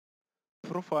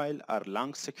profile or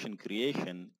long section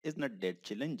creation is not that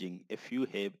challenging if you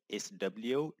have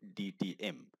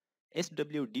SWDTM.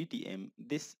 SWDTM,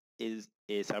 this is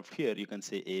a software, you can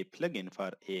say a plugin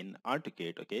for an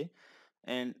AutoCAD, okay?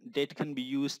 And that can be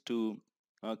used to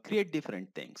create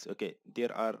different things. Okay,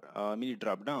 there are many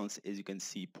drop downs, as you can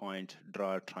see: point,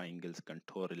 draw, triangles,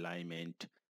 contour, alignment,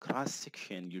 cross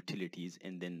section, utilities,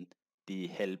 and then the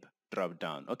help drop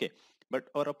down. Okay, but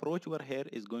our approach over here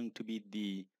is going to be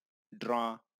the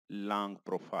draw long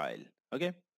profile.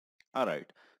 Okay, all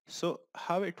right. So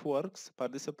how it works for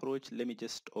this approach, let me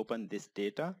just open this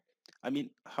data. I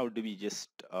mean, how do we just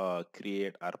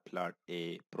create or plot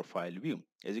a profile view?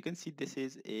 As you can see, this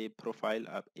is a profile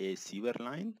of a sewer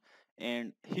line.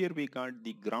 And here we got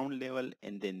the ground level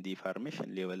and then the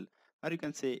formation level, or you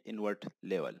can say invert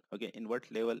level. Okay,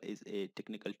 invert level is a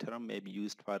technical term maybe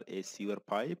used for a sewer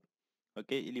pipe.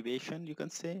 Okay, elevation, you can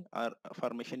say, or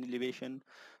formation elevation.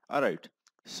 All right.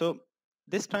 So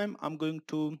this time I'm going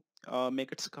to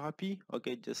make its copy.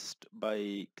 Okay, just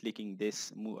by clicking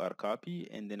this move or copy,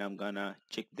 and then I'm gonna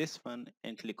check this one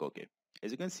and click OK.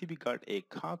 As you can see, we got a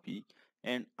copy,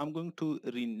 and I'm going to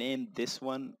rename this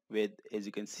one with, as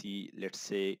you can see, let's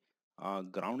say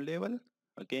ground level.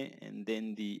 Okay, and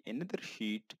then the another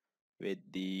sheet with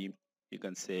the, you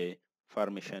can say,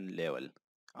 formation level.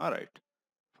 All right,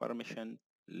 formation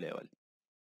level.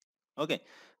 Okay,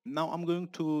 now I'm going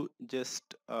to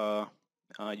just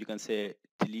you can say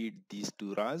delete these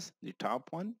two rows, the top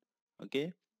one.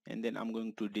 Okay, and then I'm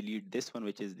going to delete this one,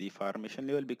 which is the formation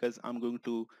level, because I'm going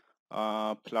to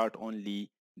plot only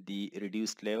the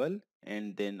reduced level,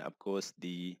 and then of course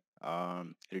the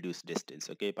reduced distance,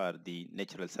 okay, for the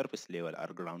natural surface level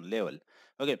or ground level.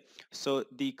 Okay, so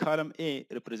the column A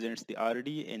represents the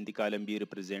RD and the column B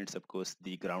represents, of course,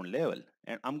 the ground level.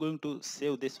 And I'm going to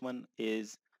save this one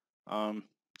is um,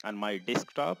 on my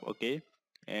desktop. Okay,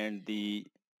 and the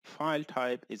file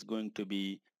type is going to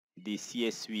be the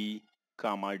CSV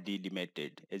comma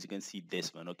delimited, as you can see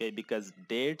this one. Okay, because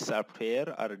date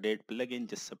software or date plugin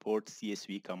just supports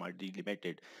CSV comma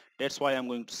delimited. That's why I'm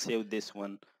going to save this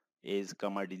one is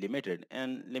comma delimited,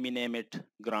 and let me name it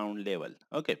ground level.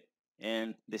 Okay,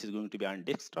 and this is going to be on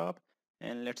desktop,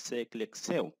 and let's say click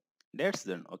save. That's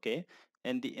done. Okay,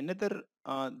 and the another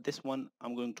this one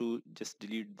I'm going to just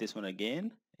delete this one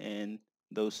again, and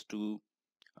those two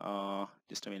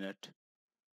just a minute,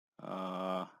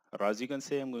 as you can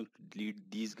say, I'm going to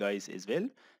delete these guys as well,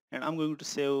 and I'm going to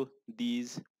save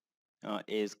these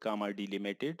as comma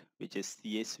delimited, which is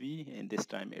CSV, and this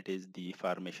time it is the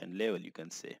formation level, you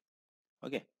can say.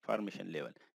 Okay, formation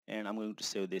level, and I'm going to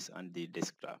save this on the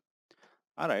desktop.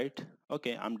 All right,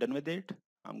 okay, I'm done with it.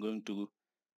 I'm going to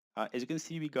as you can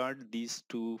see, we got these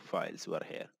two files over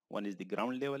here. One is the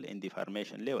ground level and the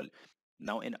formation level.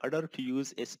 Now, in order to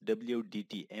use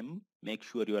SWDTM, make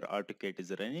sure your AutoCAD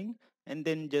is running, and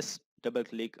then just double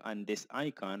click on this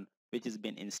icon which has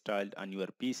been installed on your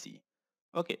PC.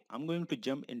 Okay, I'm going to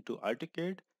jump into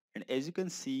AutoCAD, and as you can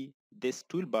see, this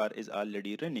toolbar is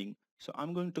already running. So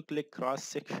I'm going to click cross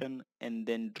section and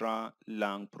then draw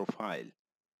long profile.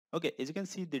 Okay, as you can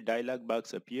see, the dialog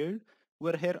box appeared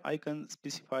where here I can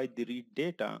specify the read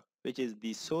data, which is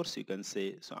the source, you can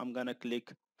say. So I'm gonna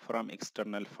click from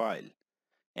external file.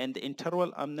 And the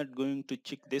interval, I'm not going to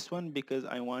check this one because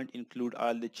I want include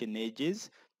all the changes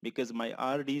because my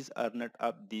RDs are not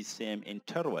up the same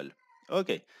interval.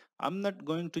 Okay, I'm not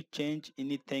going to change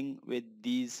anything with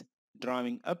these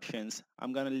drawing options.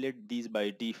 I'm gonna let these by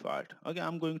default. Okay,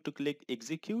 I'm going to click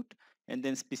execute and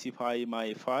then specify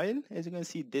my file. As you can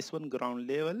see, this one ground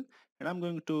level, and I'm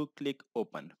going to click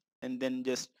open and then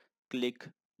just click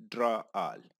draw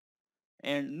all.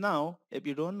 And now, if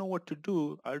you don't know what to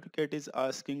do, AutoCAD is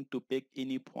asking to pick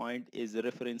any point as a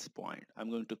reference point. I'm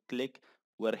going to click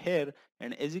over here,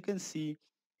 and as you can see,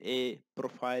 a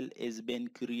profile has been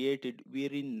created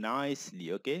very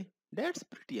nicely. Okay, that's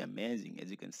pretty amazing.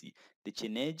 As you can see, the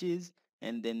changes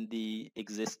and then the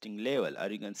existing level,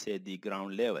 or you can say the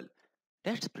ground level.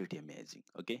 That's pretty amazing.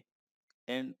 Okay,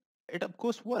 and it of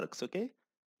course works. Okay,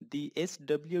 the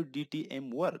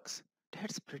SWDTM works.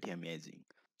 That's pretty amazing.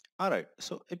 All right,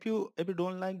 so if you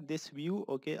don't like this view,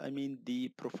 okay, I mean the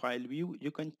profile view, you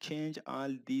can change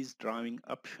all these drawing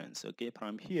options. Okay,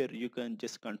 from here you can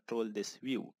just control this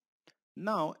view.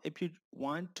 Now if you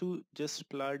want to just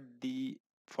plot the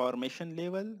formation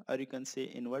level, or you can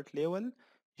say invert level,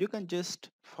 you can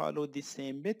just follow the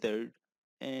same method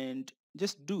and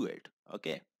just do it.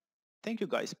 Okay, thank you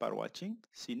guys for watching.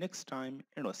 See you next time,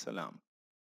 and wassalam.